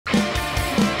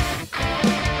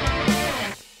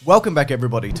Welcome back,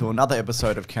 everybody, to another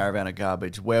episode of Caravan of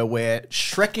Garbage, where we're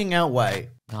Shrekking our way.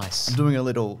 Nice. I'm doing a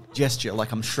little gesture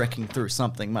like I'm Shrekking through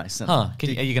something, Mason. Huh. Are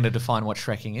you going to define what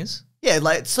Shrekking is? Yeah,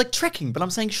 like it's like trekking, but I'm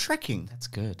saying Shrekking. That's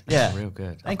good. Yeah. That's real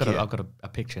good. I've got a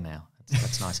picture now.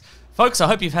 That's nice. Folks, I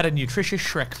hope you've had a nutritious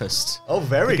Shrekfest. Oh,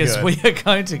 very good. Because we are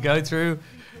going to go through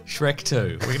Shrek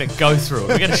 2. We're going to go through it.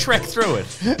 We're going to Shrek through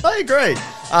it. I agree.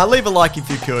 Leave a like if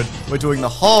you could. We're doing the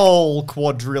whole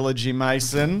quadrilogy,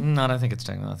 Mason. No, I don't think it's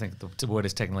technically. I think the word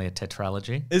is technically a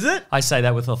tetralogy. Is it? I say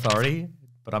that with authority,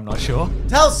 but I'm not sure.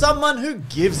 Tell someone who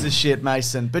gives a shit,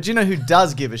 Mason. But you know who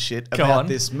does give a shit about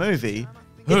this movie?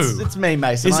 Who? It's me,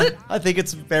 Mason. Is it? I think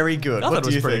it's very good. I thought it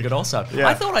was pretty good also. Yeah.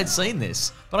 I thought I'd seen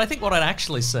this, but I think what I'd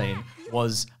actually seen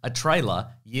was a trailer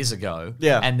years ago,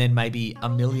 and then maybe a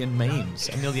million memes,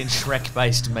 a million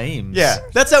Shrek-based memes. Yeah,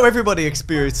 that's how everybody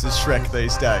experiences Shrek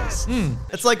these days.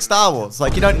 It's like Star Wars.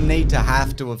 Like, you don't need to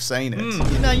have seen it.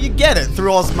 You know, you get it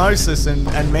through osmosis and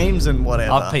memes and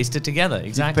whatever. I've pieced it together,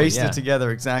 exactly. Pieced it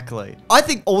together, exactly. I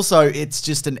think also it's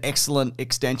just an excellent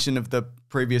extension of the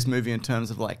previous movie in terms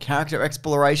of like character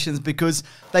explorations, because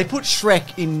they put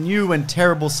Shrek in new and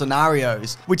terrible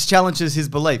scenarios, which challenges his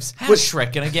beliefs. How's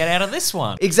Shrek gonna get out of this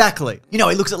one? Exactly. You know,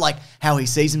 he looks at like how he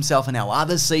sees himself and how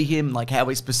others see him, like how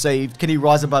he's perceived. Can he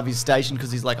rise above his station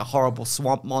because he's like a horrible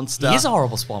swamp monster? He is a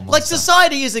horrible swamp monster. Like,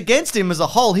 society is against him as a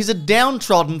whole. He's a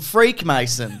downtrodden freak,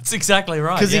 Mason. That's exactly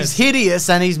right. Because he's hideous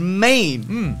and he's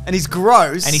mean and he's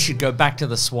gross. And he should go back to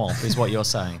the swamp, is what you're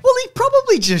saying. Well, he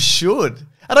probably just should.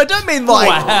 And I don't mean like,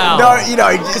 wow. No, you know.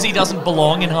 Because he doesn't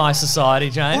belong in high society,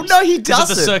 James. Well, no, he doesn't.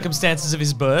 Because of the circumstances of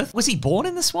his birth. Was he born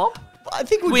in the swamp? I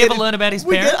think we ever learn about his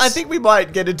parents? I think we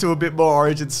might get into a bit more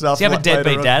origin stuff. Does he have a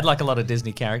deadbeat dad like a lot of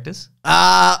Disney characters?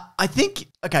 I think,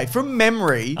 okay, from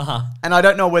memory, and I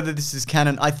don't know whether this is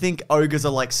canon, I think ogres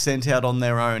are like sent out on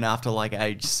their own after like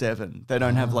age 7. They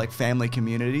don't have like family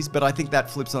communities, but I think that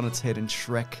flips on its head in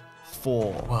Shrek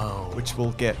 4, which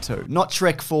we'll get to. Not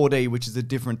Shrek 4D, which is a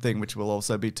different thing, which we'll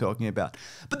also be talking about.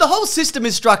 But the whole system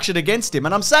is structured against him,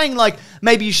 and I'm saying, like,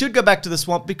 maybe you should go back to the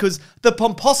swamp because the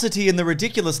pomposity and the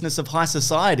ridiculousness of high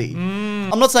society.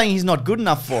 I'm not saying he's not good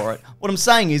enough for it. What I'm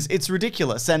saying is it's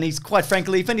ridiculous, and he's, quite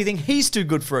frankly, if anything, he's too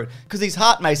good for it because he's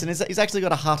heart Mason. He's actually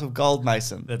got a heart of gold,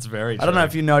 Mason. That's very true. I don't know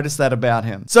if you noticed that about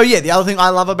him. So yeah, the other thing I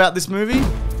love about this movie,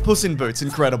 Puss in Boots,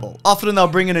 incredible. Often they'll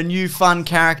bring in a new fun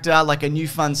character, like a new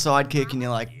fun sidekick, and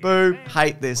you're like, boo,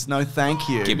 hate this, no thank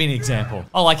you. Give me an example.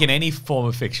 Oh, like in any form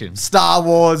of fiction. Star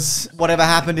Wars, whatever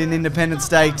happened in Independence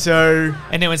Day 2.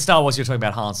 And then in Star Wars, you're talking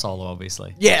about Han Solo,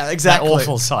 obviously. Yeah, exactly. That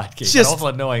awful sidekick, that awful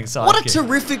annoying sidekick. What a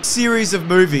terrific series of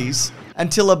movies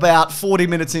until about 40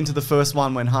 minutes into the first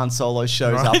one when Han Solo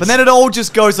shows up. And then it all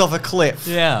just goes off a cliff.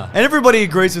 Yeah. And everybody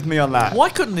agrees with me on that. Why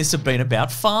couldn't this have been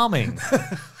about farming?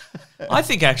 I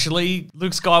think actually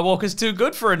Luke Skywalker's too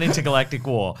good for an intergalactic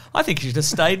war. I think he should have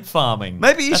stayed farming.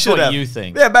 Maybe he should have. That's what you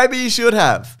think. Yeah, maybe he should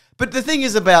have. But the thing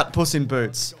is about Puss in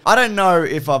Boots, I don't know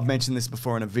if I've mentioned this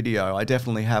before in a video. I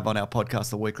definitely have on our podcast,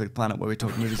 The Weekly Planet, where we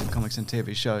talk movies and comics and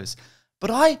TV shows.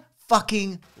 But I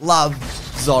fucking love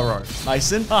Zorro,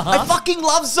 Mason. I fucking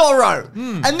love Zorro.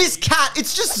 And this cat,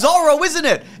 it's just Zorro, isn't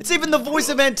it? It's even the voice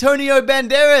of Antonio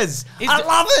Banderas. I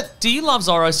love it. Do you love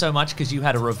Zorro so much because you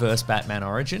had a reverse Batman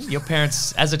origin? Your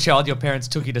parents, as a child, your parents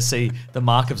took you to see The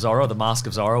Mark of Zorro, The Mask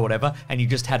of Zorro, whatever, and you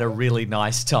just had a really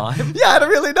nice time? Yeah, I had a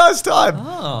really nice time.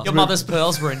 Oh. Your mother's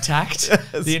pearls were intact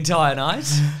the entire night?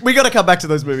 We got to come back to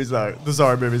those movies, though. The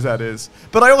Zorro movies, that is.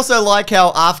 But I also like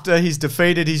how after he's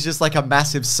defeated, he's just like a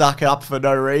massive suck up for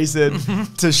no reason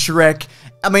to Shrek.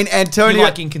 I mean, Antonio... You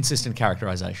like inconsistent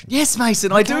characterization. Yes,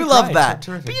 Mason, I do love that.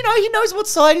 Terrific. But you know, he knows what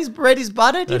side his bread is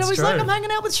buttered. That's you know, he's like, true. I'm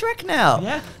hanging out with Shrek now.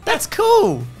 Yeah. That's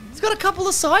cool. He's got a couple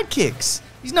of sidekicks.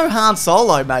 He's no Han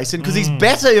Solo, Mason, because he's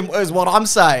better, is what I'm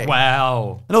saying.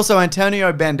 Wow. And also,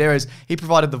 Antonio Banderas, he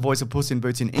provided the voice of Puss in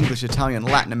Boots in English, Italian,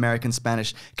 Latin American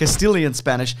Spanish, Castilian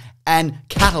Spanish, and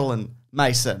Catalan,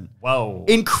 Mason. Whoa.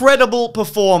 Incredible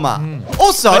performer.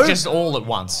 Also... But just all at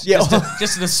once. Yeah.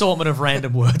 Just an assortment of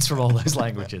random words from all those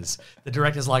languages. The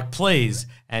director's like, please,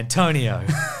 Antonio,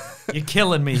 you're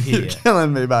killing me here. You're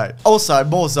killing me, mate. Also,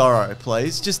 more Zorro,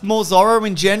 please. Just more Zorro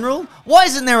in general. Why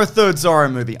isn't there a third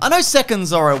Zorro movie? I know second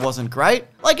Zorro wasn't great.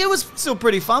 Like, it was still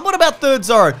pretty fun. What about third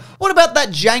Zorro? What about that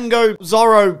Django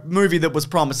Zorro movie that was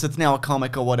promised that's now a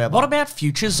comic or whatever? What about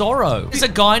future Zorro? He's a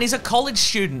guy and he's a college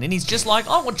student and he's just like,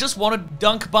 oh, I just want to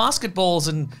dunk basketballs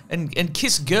and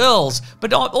kiss girls.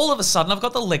 But all of a sudden, I've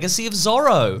got the legacy of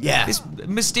Zorro. Yeah. This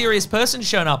mysterious person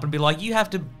shown up and be like, you have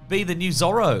to be the new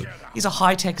Zorro. He's a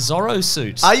high-tech Zorro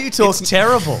suit. Are you talking... It's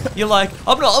terrible. You're like,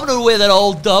 I'm not going to wear that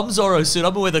old dumb Zorro suit.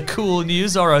 I'm going to wear the cool new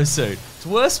Zorro suit. It's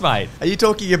worse, mate. Are you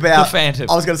talking about... The Phantom.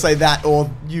 I was going to say that or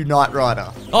you Knight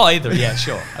Rider. Oh, either. Yeah,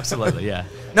 sure. Absolutely, yeah.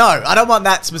 No, I don't want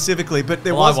that specifically, but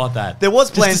I want that. There was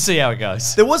Just plans to see how it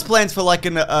goes. There was plans for like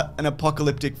an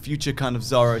apocalyptic future kind of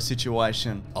Zorro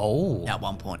situation. Oh. At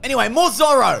one point. Anyway, more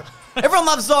Zorro. Everyone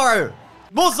loves Zorro.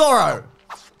 More Zorro.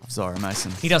 Love Zorro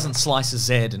Mason. He doesn't slice a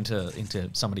Z into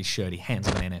somebody's shirt. He hands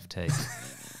him an NFT.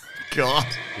 God.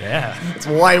 Yeah. It's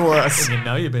way worse. You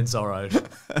know you've been Zorro'd.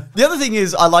 The other thing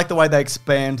is, I like the way they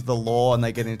expand the lore and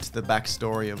they get into the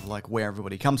backstory of like where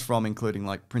everybody comes from, including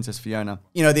like Princess Fiona.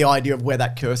 You know, the idea of where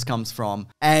that curse comes from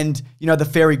and, you know, the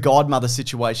fairy godmother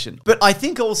situation. But I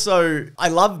think also, I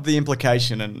love the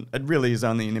implication, and it really is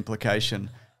only an implication,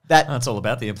 that... That's all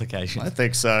about the implication. I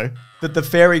think so. That the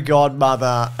fairy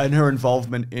godmother and her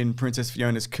involvement in Princess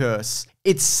Fiona's curse,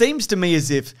 it seems to me as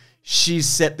if she's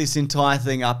set this entire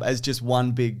thing up as just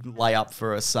one big layup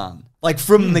for her son. Like,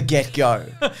 from the get-go.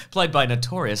 Played by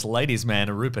notorious ladies'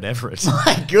 man Rupert Everett.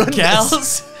 My goodness.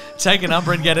 Gals, take a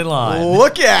number and get in line.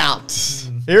 Look out.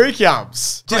 Here he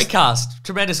comes. Great cast.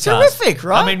 Tremendous cast. Terrific,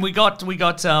 right? I mean, we got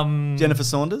Jennifer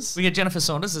Saunders. We get Jennifer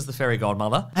Saunders as the fairy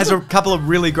godmother. Has a couple of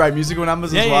really great musical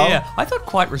numbers as well. Yeah. I thought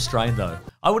quite restrained, though.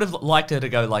 I would have liked her to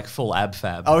go, like, full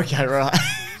ab-fab. Okay, right.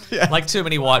 Yeah. Like too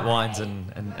many white wines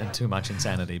and too much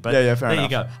insanity. But yeah, fair there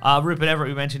enough. you go. Rupert Everett,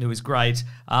 we mentioned, who is great.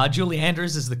 Julie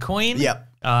Andrews is the Queen. Yep.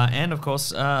 And of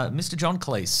course, Mr. John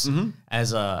Cleese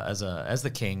as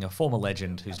the King, a former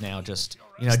legend who's now just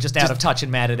out of touch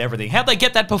and mad at everything. How'd they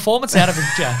get that performance out of him,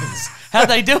 James? How'd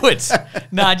they do it?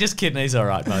 Nah, just kidding. He's all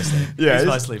right mostly. Yeah, he's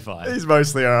mostly fine. He's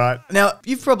mostly all right. Now,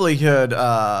 you've probably heard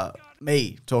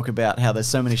me talk about how there's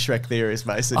so many Shrek theories,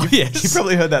 Mason. Yes. You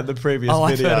probably heard that in the previous video.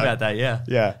 I've heard about that, yeah.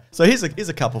 Yeah. So here's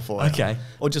a couple for you. Okay.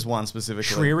 Or just one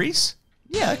specifically. Shreeries?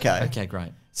 Yeah, okay. Okay,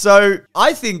 great. So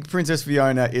I think Princess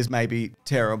Fiona is maybe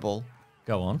terrible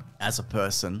Go on. as a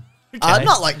person. Okay.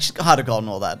 Not like Heart of Gold and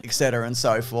all that, etc. and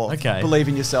so forth. Okay. Believe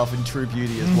in yourself and true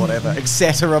beauty is whatever,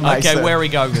 etc. Mason. Okay, where are we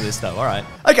going with this, though? All right.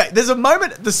 Okay, there's a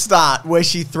moment at the start where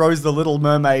she throws the little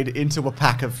mermaid into a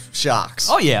pack of sharks.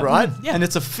 Oh, yeah. Right? Yeah. And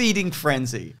it's a feeding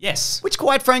frenzy. Yes. Which,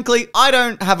 quite frankly, I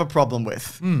don't have a problem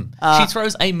with. She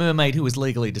throws a mermaid who is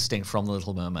legally distinct from the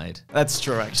Little Mermaid That's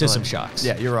true, actually. to some sharks.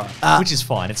 Yeah, you're right. Which is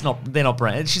fine. It's not. They're not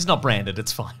branded. She's not branded.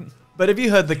 It's fine. But have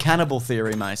you heard the cannibal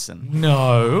theory, Mason?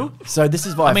 No. So this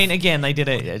is why... I mean, again,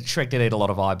 Shrek did eat a lot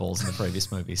of eyeballs in the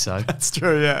previous movie, so. That's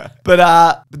true, yeah.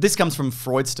 But this comes from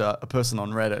Freudster, a person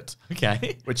on Reddit.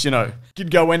 Okay. Which,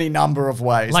 could go any number of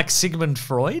ways. Like Sigmund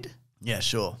Freud? Yeah,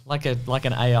 sure. Like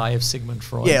an AI of Sigmund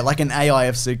Freud? Yeah, like an AI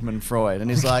of Sigmund Freud. And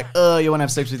he's like, oh, you want to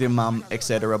have sex with your mum,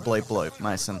 etc. Bleep, bloop,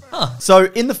 Mason. Huh. So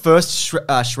in the first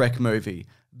Shrek movie,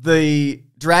 the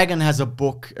dragon has a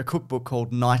cookbook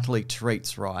called Nightly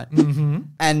Treats, right? Mm-hmm.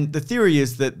 And the theory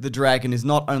is that the dragon is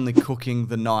not only cooking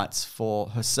the nights for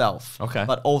herself, Okay.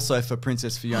 but also for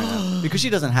Princess Fiona, because she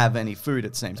doesn't have any food,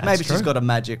 it seems. Maybe true. she's got a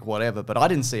magic whatever, but I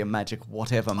didn't see a magic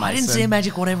whatever, Mason. I didn't see a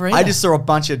magic whatever either. I just saw a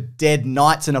bunch of dead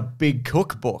knights in a big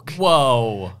cookbook.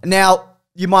 Whoa. Now,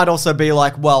 you might also be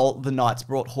like, well, the knights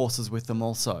brought horses with them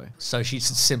also. So she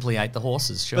simply ate the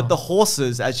horses, sure. But the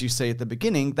horses, as you see at the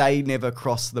beginning, they never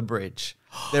cross the bridge.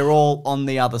 They're all on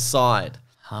the other side.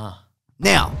 Huh.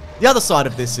 Now, the other side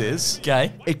of this is,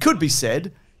 Okay. it could be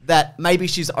said that maybe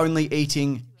she's only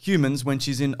eating humans when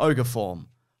she's in ogre form,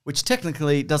 which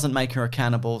technically doesn't make her a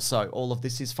cannibal, so all of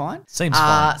this is fine. Seems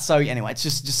fine. So anyway, it's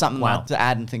just something Wow. to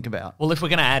add and think about. Well, if we're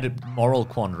going to add moral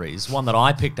quandaries, one that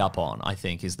I picked up on, I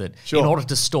think, is that Sure. in order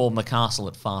to storm the castle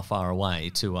at Far, Far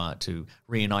Away to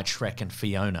reunite Shrek and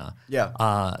Fiona,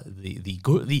 the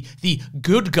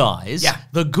good guys,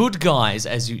 the good guys,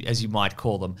 as you might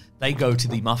call them, they go to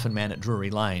the Muffin Man at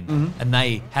Drury Lane, and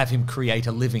they have him create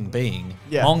a living being,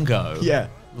 Mongo. Yeah.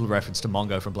 Little reference to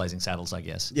Mongo from Blazing Saddles, I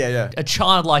guess. Yeah, yeah. A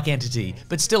childlike entity,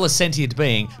 but still a sentient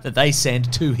being that they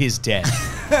send to his death.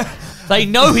 They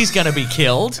know he's going to be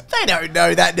killed. They don't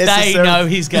know that necessarily. They know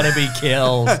he's going to be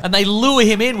killed. And they lure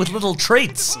him in with little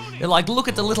treats. They're like, look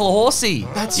at the little horsey.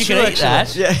 You true, can eat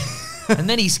that. Yeah. And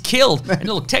then he's killed. And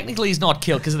look, technically he's not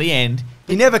killed because at the end,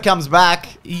 He never comes back.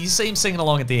 you see him singing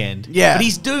along at the end. Yeah. But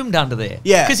he's doomed under there.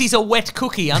 Yeah. Because he's a wet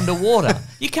cookie underwater.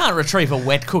 You can't retrieve a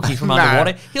wet cookie from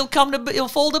underwater. He'll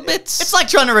fall to bits. It's like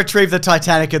trying to retrieve the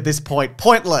Titanic at this point.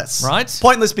 Pointless. Right?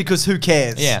 Pointless because who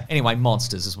cares? Yeah. Anyway,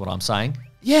 monsters is what I'm saying.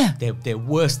 Yeah. They're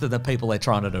worse than the people they're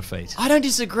trying to defeat. I don't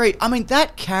disagree. I mean,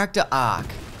 that character arc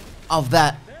of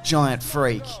that giant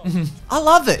freak, I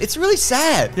love it. It's really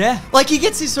sad. Yeah. Like, he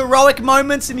gets his heroic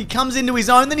moments and he comes into his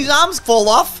own, then his arms fall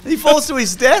off. He falls to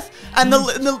his death. And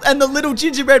the little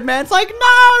gingerbread man's like,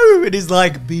 no! And he's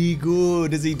like, be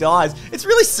good as he dies. It's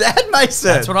really sad, Mason.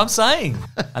 That's what I'm saying.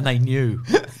 And they knew.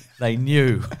 They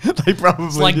knew. They probably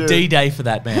It's like knew. D-Day for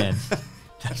that man.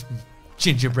 That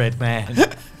gingerbread man.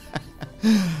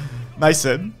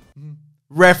 Mason,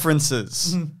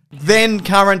 references. Then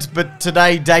current but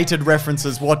today dated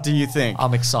references, what do you think?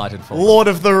 I'm excited for it. Lord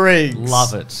of the Rings.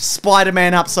 Love it.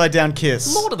 Spider-Man upside down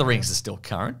kiss. Lord of the Rings is still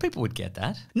current. People would get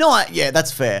that. No, yeah,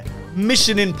 that's fair.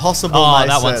 Mission Impossible, Oh, Mason.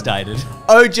 that one's dated.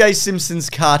 O.J. Simpson's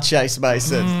car chase,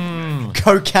 Mason.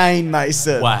 Cocaine,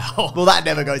 Mason. Wow. Well, that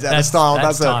never goes out of style,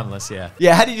 that's does it? timeless, yeah.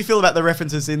 Yeah, how did you feel about the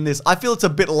references in this? I feel it's a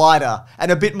bit lighter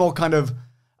and a bit more kind of,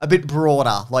 a bit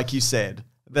broader, like you said,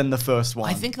 than the first one.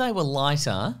 I think they were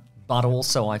lighter, but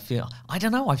also I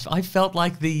don't know, I felt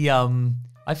like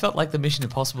the Mission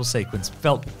Impossible sequence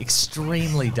felt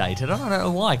extremely dated. I don't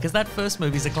know why, because that first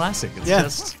movie's a classic. It's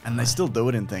just... And they still do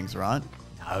it in things, right?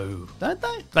 No. Don't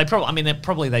they?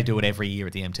 They do it every year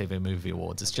at the MTV Movie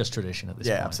Awards. It's just tradition at this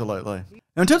point. Yeah, absolutely.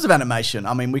 Now, in terms of animation,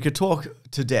 I mean, we could talk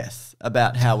to death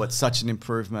about how it's such an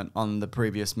improvement on the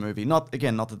previous movie. Not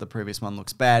that the previous one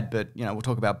looks bad, but, you know, we'll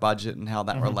talk about budget and how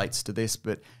that relates to this.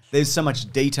 But there's so much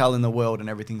detail in the world and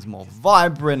everything's more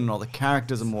vibrant and all the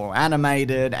characters are more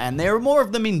animated and there are more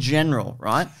of them in general,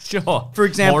 right? Sure. For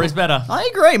example... More is better. I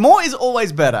agree. More is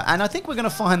always better. And I think we're going to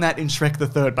find that in Shrek the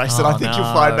Third, Mason. I think you'll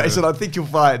find, Mason. I think you'll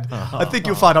find. I think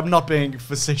you'll find. I'm not being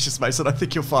facetious, Mason. I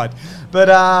think you'll find. But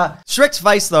Shrek's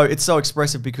face, though, it's so expressive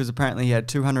because apparently he had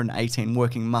 218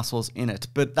 working muscles in it.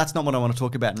 But that's not what I want to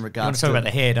talk about in regards to... You want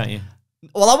to talk about the hair, don't you?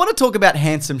 Well, I want to talk about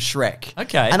handsome Shrek.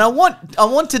 Okay. And I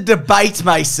want to debate,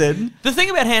 Mason. The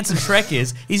thing about handsome Shrek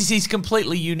is he's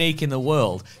completely unique in the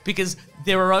world because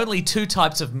there are only two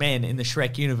types of men in the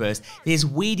Shrek universe. There's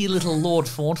weedy little Lord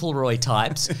Fauntleroy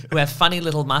types who have funny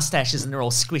little mustaches and they're all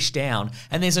squished down,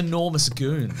 and there's enormous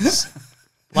goons.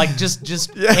 Like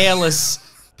just hairless,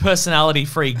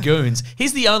 personality-free goons.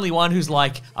 He's the only one who's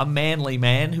like a manly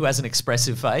man who has an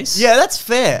expressive face. Yeah, that's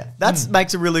fair. That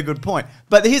makes a really good point.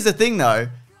 But here's the thing, though.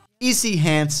 Is he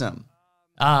handsome?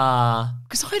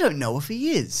 Because I don't know if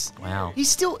he is. Wow.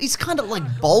 He's kind of like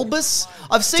bulbous.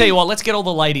 I've seen... Tell you what, let's get all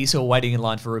the ladies who are waiting in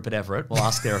line for Rupert Everett. We'll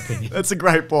ask their opinion. That's a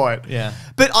great point. Yeah.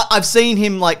 But I've seen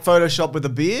him like Photoshop with a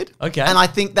beard. Okay. And I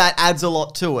think that adds a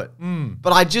lot to it.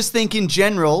 But I just think in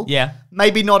general,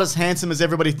 maybe not as handsome as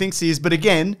everybody thinks he is. But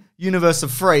again, universe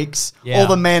of freaks, all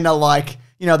the men are like...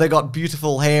 You know, they got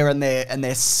beautiful hair and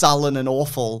they're sullen and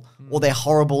awful, or they're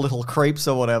horrible little creeps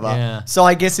or whatever. Yeah. So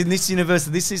I guess in this universe,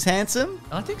 this is handsome.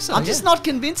 I think so. I'm just not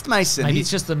convinced, Mason. Maybe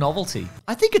it's just the novelty.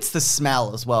 I think it's the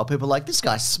smell as well. People are like, this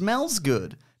guy smells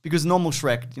good. Because normal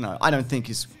Shrek, you know, I don't think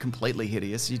he's completely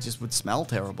hideous. He just would smell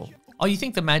terrible. Oh, you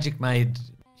think the magic made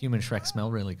human Shrek smell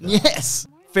really good? Yes.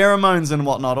 Pheromones and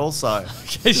whatnot also.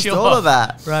 Okay, just all of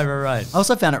that. Right. I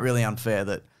also found it really unfair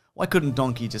that why couldn't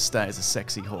Donkey just stay as a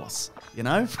sexy horse? You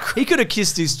know? He could have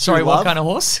kissed his true love. What kind of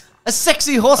horse? A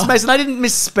sexy horse, Mason. I didn't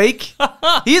misspeak.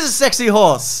 He is a sexy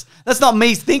horse. That's not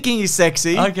me thinking he's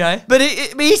sexy. Okay. But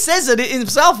he says it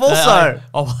himself also.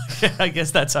 I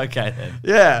guess that's okay then.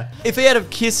 Yeah. If he had have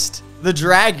kissed the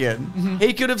dragon,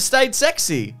 he could have stayed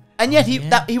sexy. And yet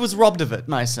he was robbed of it,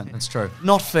 Mason. That's true.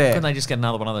 Not fair. Couldn't they just get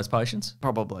another one of those potions?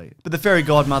 Probably. But the fairy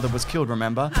godmother was killed,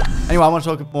 remember? Anyway, I want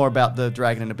to talk more about the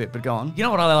dragon in a bit, but go on. You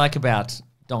know what I like about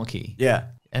Donkey? Yeah.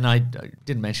 And I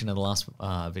didn't mention in the last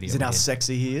video. Is it how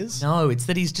sexy he is? No, it's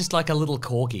that he's just like a little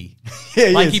corgi.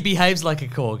 He he behaves like a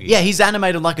corgi. Yeah, he's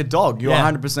animated like a dog. You're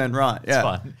 100% right. Yeah.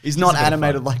 Fine. He's not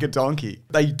animated like a donkey.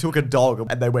 They took a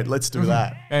dog and they went, let's do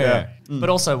that. Yeah. But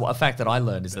also a fact that I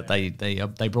learned is that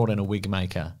they brought in a wig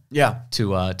maker. Yeah.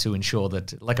 To ensure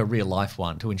that, like a real life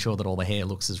one, to ensure that all the hair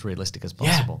looks as realistic as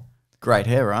possible. Great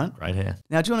hair, right? Great hair.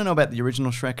 Now, do you want to know about the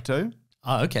original Shrek too?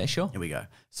 Oh, okay, sure. Here we go.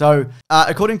 So,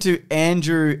 according to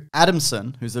Andrew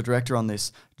Adamson, who's the director on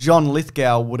this, John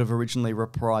Lithgow would have originally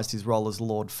reprised his role as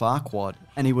Lord Farquaad,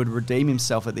 and he would redeem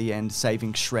himself at the end,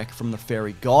 saving Shrek from the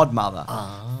fairy godmother.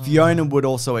 Fiona would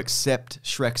also accept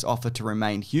Shrek's offer to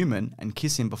remain human and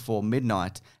kiss him before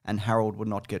midnight, and Harold would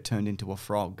not get turned into a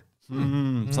frog.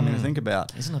 Something to think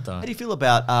about. Isn't it though? How do you feel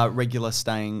about Regular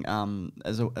staying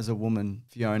as a woman,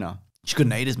 Fiona? She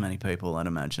couldn't eat as many people, I'd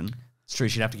imagine. It's true,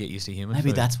 she'd have to get used to human Maybe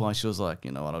food. that's why she was like,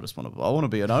 you know what, I want to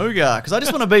be an ogre. Because I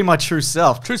just want to be my true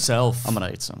self. True self. I'm going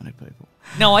to eat so many people.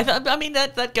 No, I mean,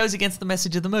 that goes against the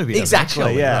message of the movie.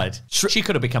 Exactly, yeah. Right. She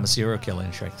could have become a serial killer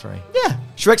in Shrek 3. Yeah.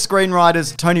 Shrek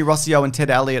screenwriters Tony Rossio and Ted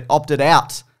Elliott opted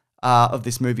out of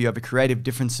this movie over creative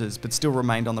differences, but still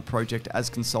remained on the project as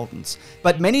consultants.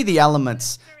 But many of the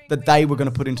elements that they were going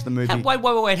to put into the movie...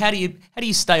 Wait. How do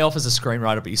you stay off as a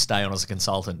screenwriter, but you stay on as a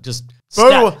consultant? Just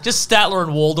Statler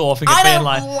and Waldorf and being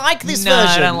like this no,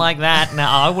 version. I don't like that. No,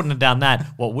 I wouldn't have done that.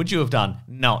 What would you have done?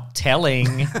 Not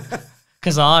telling.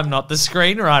 Because I'm not the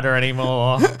screenwriter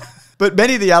anymore. But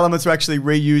many of the elements were actually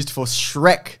reused for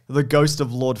Shrek, the Ghost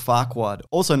of Lord Farquaad,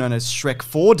 also known as Shrek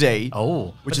 4D.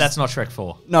 Oh, but that's not Shrek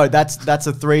 4. No, that's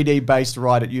a 3D based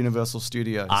ride at Universal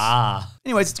Studios. Ah.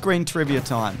 Anyways, it's Green Trivia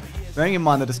time. Bearing in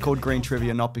mind that it's called Green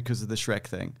Trivia not because of the Shrek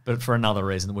thing. But for another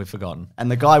reason that we've forgotten. And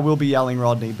the guy will be yelling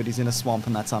Rodney, but he's in a swamp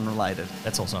and that's unrelated.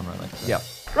 That's also unrelated. Yep.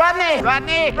 Rodney!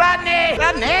 Rodney! Rodney!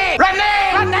 Rodney!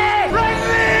 Rodney! Rodney! Rodney!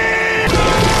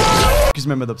 Because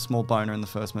remember the small boner in the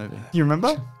first movie? You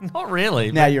remember? Not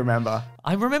really. Now you remember.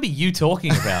 I remember you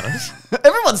talking about it.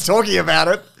 Everyone's talking about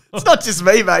it. It's not just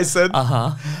me, Mason.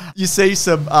 Uh-huh. You see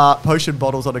some potion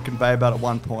bottles on a conveyor belt at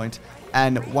one point,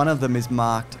 and one of them is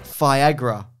marked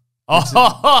Viagra.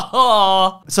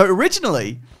 Oh. So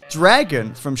originally,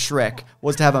 Dragon from Shrek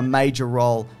was to have a major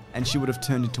role, and she would have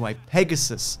turned into a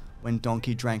Pegasus when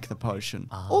Donkey drank the potion.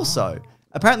 Also,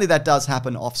 apparently that does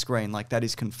happen off screen, like that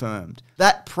is confirmed.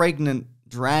 That pregnant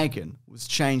dragon was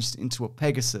changed into a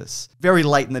Pegasus very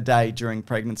late in the day during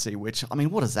pregnancy, which, I mean,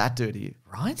 what does that do to you?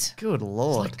 Right? Good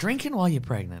Lord. It's like drinking while you're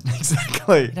pregnant.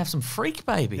 Exactly. You'd have some freak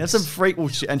babies. Have some freak,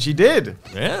 and she did.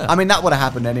 Yeah. I mean, that would have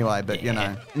happened anyway, but you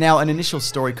know. Now, an initial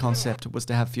story concept was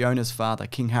to have Fiona's father,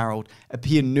 King Harold,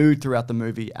 appear nude throughout the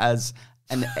movie as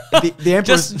the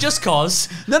Emperor's... just cause.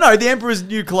 No, the Emperor's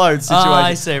new clothes situation.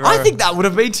 I see, right. I think that would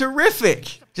have been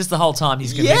terrific. Just the whole time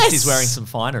he's convinced he's wearing some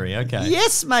finery, okay.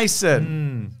 Yes,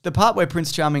 Mason. The part where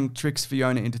Prince Charming tricks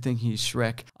Fiona into thinking he's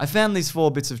Shrek. I found these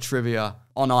 4 bits of trivia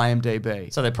on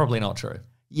IMDb. So they're probably not true.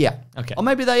 Yeah. Okay. Or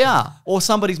maybe they are. Or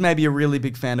somebody's maybe a really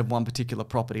big fan of one particular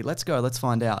property. Let's go. Let's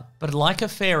find out. But like a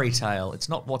fairy tale, it's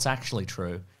not what's actually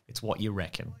true. It's what you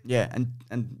reckon. Yeah,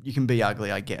 and you can be ugly,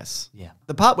 I guess. Yeah.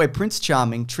 The part where Prince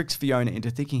Charming tricks Fiona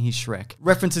into thinking he's Shrek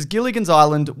references Gilligan's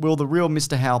Island, Will the Real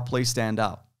Mr. Howe Please Stand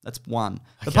Up? That's one.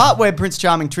 The part where Prince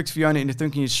Charming tricks Fiona into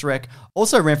thinking he's Shrek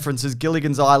also references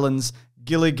Gilligan's Island's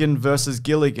Gilligan versus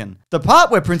Gilligan. The part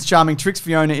where Prince Charming tricks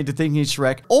Fiona into thinking he's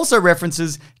Shrek also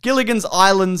references Gilligan's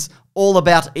Island's All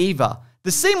About Eva.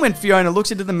 The scene when Fiona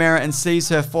looks into the mirror and sees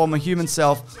her former human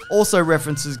self also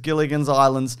references Gilligan's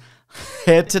Island's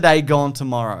Here Today, Gone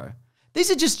Tomorrow. These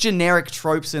are just generic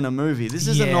tropes in a movie. This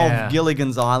isn't all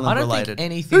Gilligan's Island related.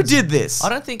 Who did this? I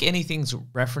don't think anything's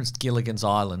referenced Gilligan's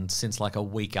Island since like a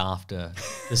week after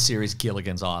the series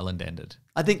Gilligan's Island ended.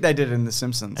 I think they did it in The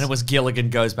Simpsons. And it was Gilligan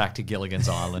Goes Back to Gilligan's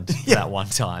Island that one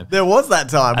time. There was that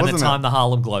time, wasn't it? And the time the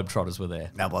Harlem Globetrotters were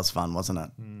there. That was fun, wasn't it?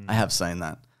 I have seen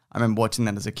that. I remember watching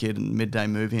that as a kid in a midday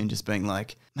movie and just being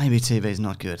like, maybe TV's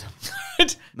not good.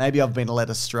 Maybe I've been led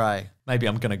astray. Maybe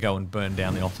I'm going to go and burn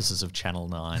down the offices of Channel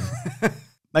 9.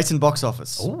 Mason box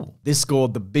office. Ooh. This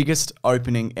scored the biggest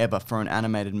opening ever for an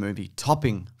animated movie,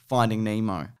 topping Finding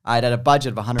Nemo. It had a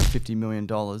budget of $150 million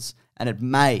and it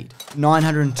made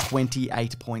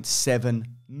 $928.7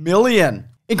 million.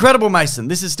 Incredible, Mason.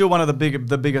 This is still one of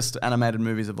the biggest animated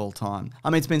movies of all time. I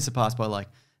mean, it's been surpassed by like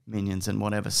Minions and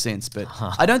whatever since, but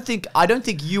I don't think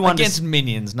you understand. Against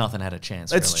Minions, nothing had a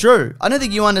chance. It's true. I don't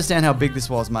think you understand how big this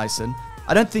was, Mason.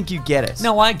 I don't think you get it.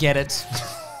 No, I get it.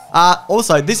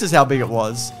 Also, this is how big it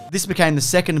was. This became the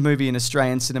second movie in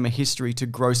Australian cinema history to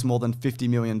gross more than $50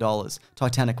 million.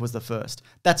 Titanic was the first.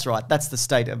 That's right. That's the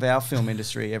state of our film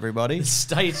industry, everybody. The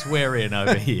state we're in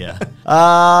over here.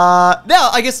 Now,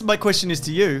 I guess my question is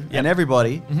to you and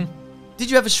everybody. Did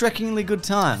you have a Shrekingly good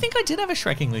time? I think I did have a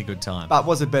Shrekingly good time. But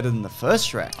was it better than the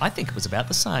first Shrek? I think it was about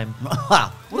the same.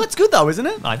 Well, that's good though, isn't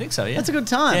it? I think so, yeah. That's a good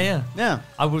time. Yeah.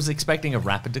 I was expecting a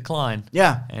rapid decline.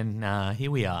 Yeah. And here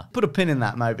we are. Put a pin in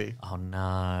that, maybe. Oh,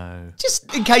 no.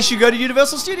 Just in case you go to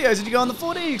Universal Studios and you go on the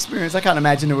 4D experience. I can't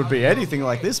imagine it would be anything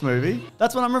like this movie.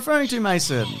 That's what I'm referring to,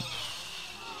 Mason.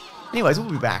 Anyways,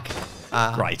 we'll be back.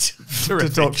 Great. To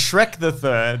talk Shrek the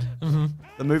Third,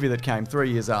 the movie that came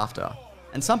 3 years after.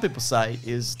 And some people say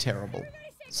is terrible.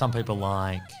 Some people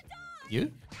like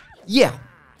you? Yeah.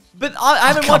 But I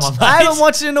haven't on,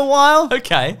 watched it in a while.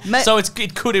 Okay. So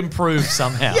it could improve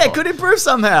somehow. Yeah, it could improve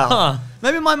somehow.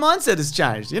 Maybe my mindset has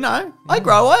changed, you know. I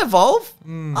grow, I evolve.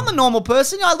 I'm a normal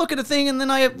person. I look at a thing and then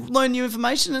I learn new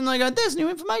information and I go, there's new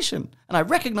information. And I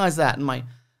recognize that in my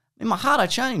heart I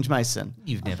change, Mason.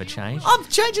 You've never changed. I'm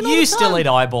changing all the time. You still eat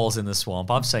eyeballs in the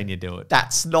swamp. I've seen you do it.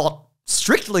 That's not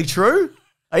strictly true.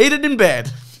 I eat it in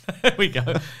bed. There we go.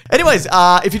 Anyways,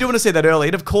 if you do want to see that early,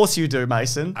 and of course you do,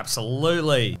 Mason.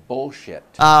 Absolutely. Bullshit.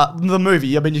 The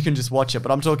movie, I mean, you can just watch it,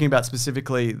 but I'm talking about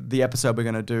specifically the episode we're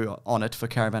going to do on it for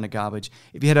Caravan of Garbage.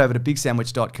 If you head over to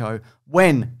bigsandwich.co,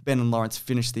 when Ben and Lawrence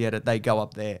finish the edit, they go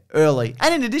up there early.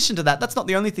 And in addition to that, that's not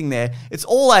the only thing there. It's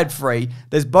all ad-free.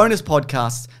 There's bonus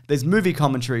podcasts. There's movie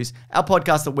commentaries. Our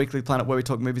podcast, The Weekly Planet, where we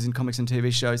talk movies and comics and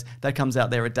TV shows, that comes out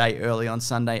there a day early on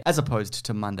Sunday, as opposed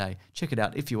to Monday. Check it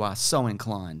out if you are so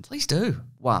inclined. Please do.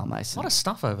 Wow, Mason. A lot of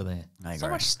stuff over there. So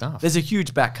much stuff. There's a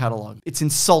huge back catalogue. It's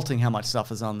insulting how much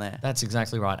stuff is on there. That's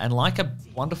exactly right. And like a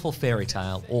wonderful fairy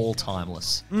tale, all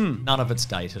timeless. None of it's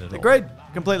dated at all. Agreed.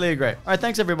 Completely agree. All right,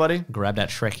 thanks, everybody. Grab that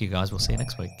Shrek, you guys. We'll see you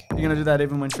next week. You're going to do that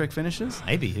even when Shrek finishes?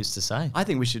 Maybe. Who's to say? I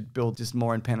think we should build just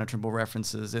more impenetrable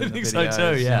references in the videos. I think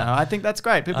so too, yeah. You know, I think that's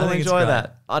great. People enjoy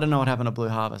that. I don't know what happened to Blue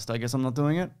Harvest. I guess I'm not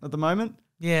doing it at the moment.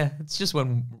 Yeah, it's just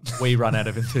when we run out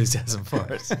of enthusiasm for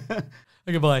it.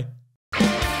 Okay, bye.